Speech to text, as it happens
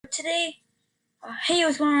today, hey,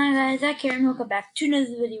 what's going on, guys? Zach here, and welcome back to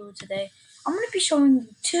another video today. I'm going to be showing you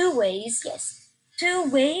two ways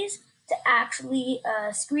to actually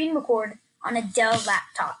screen record on a Dell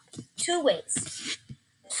laptop. Two ways.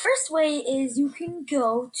 The first way is you can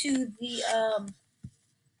go to the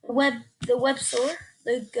web store,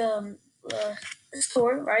 the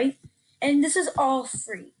store, right? And this is all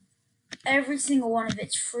free. Every single one of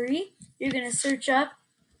it's free. You're going to search up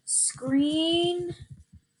screen.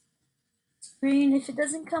 If it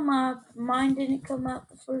doesn't come up, mine didn't come up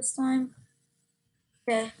the first time.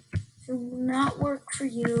 Okay, so will not work for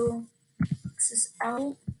you. X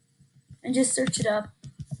out and just search it up.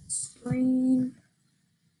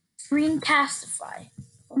 Screencastify.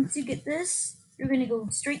 Once you get this, you're gonna go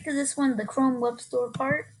straight to this one, the Chrome Web Store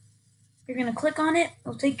part. You're gonna click on it.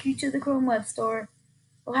 It'll take you to the Chrome Web Store.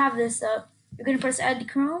 We'll have this up. You're gonna press Add to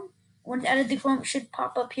Chrome. Once added to Chrome, it should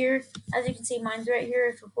pop up here. As you can see, mine's right here.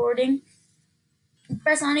 It's recording. You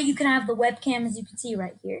press on it, you can have the webcam, as you can see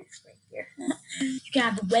right here. You can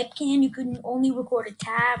have the webcam, you can only record a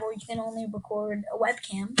tab, or you can only record a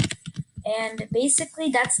webcam. And basically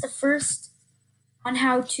that's the first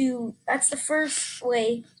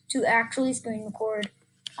way to actually screen record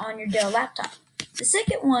on your Dell laptop. The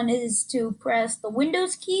second one is to press the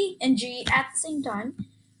Windows key and G at the same time.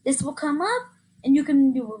 This will come up and you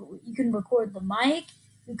can record the mic,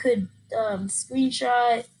 you could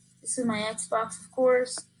screenshot. This is my Xbox, of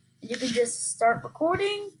course. And you can just start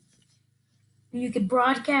recording. You can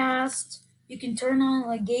broadcast. You can turn on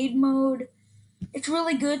like game mode. It's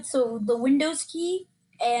really good. So the Windows key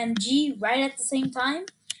and G right at the same time,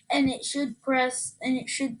 and it should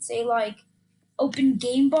say like open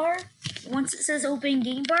game bar. Once it says open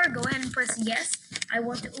game bar, go ahead and press yes. I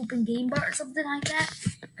want to open game bar or something like that,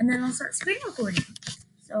 and then I'll start screen recording.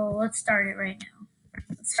 So let's start it right now.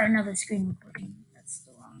 Let's start another screen recording.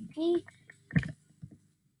 Key.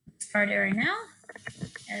 Start it right now.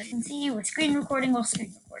 As you can see, we're screen recording while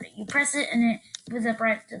screen recording. You press it and it moves up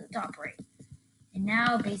right to the top right. And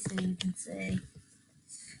now basically you can say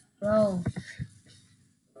slow.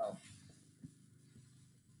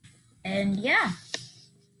 And yeah,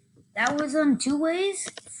 that was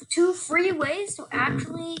two free ways to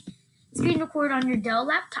actually screen record on your Dell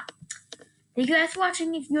laptop. Thank you guys for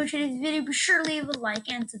watching. If you enjoyed today's video, be sure to leave a like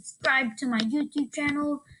and subscribe to my YouTube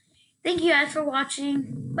channel. Thank you guys for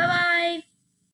watching. Bye-bye.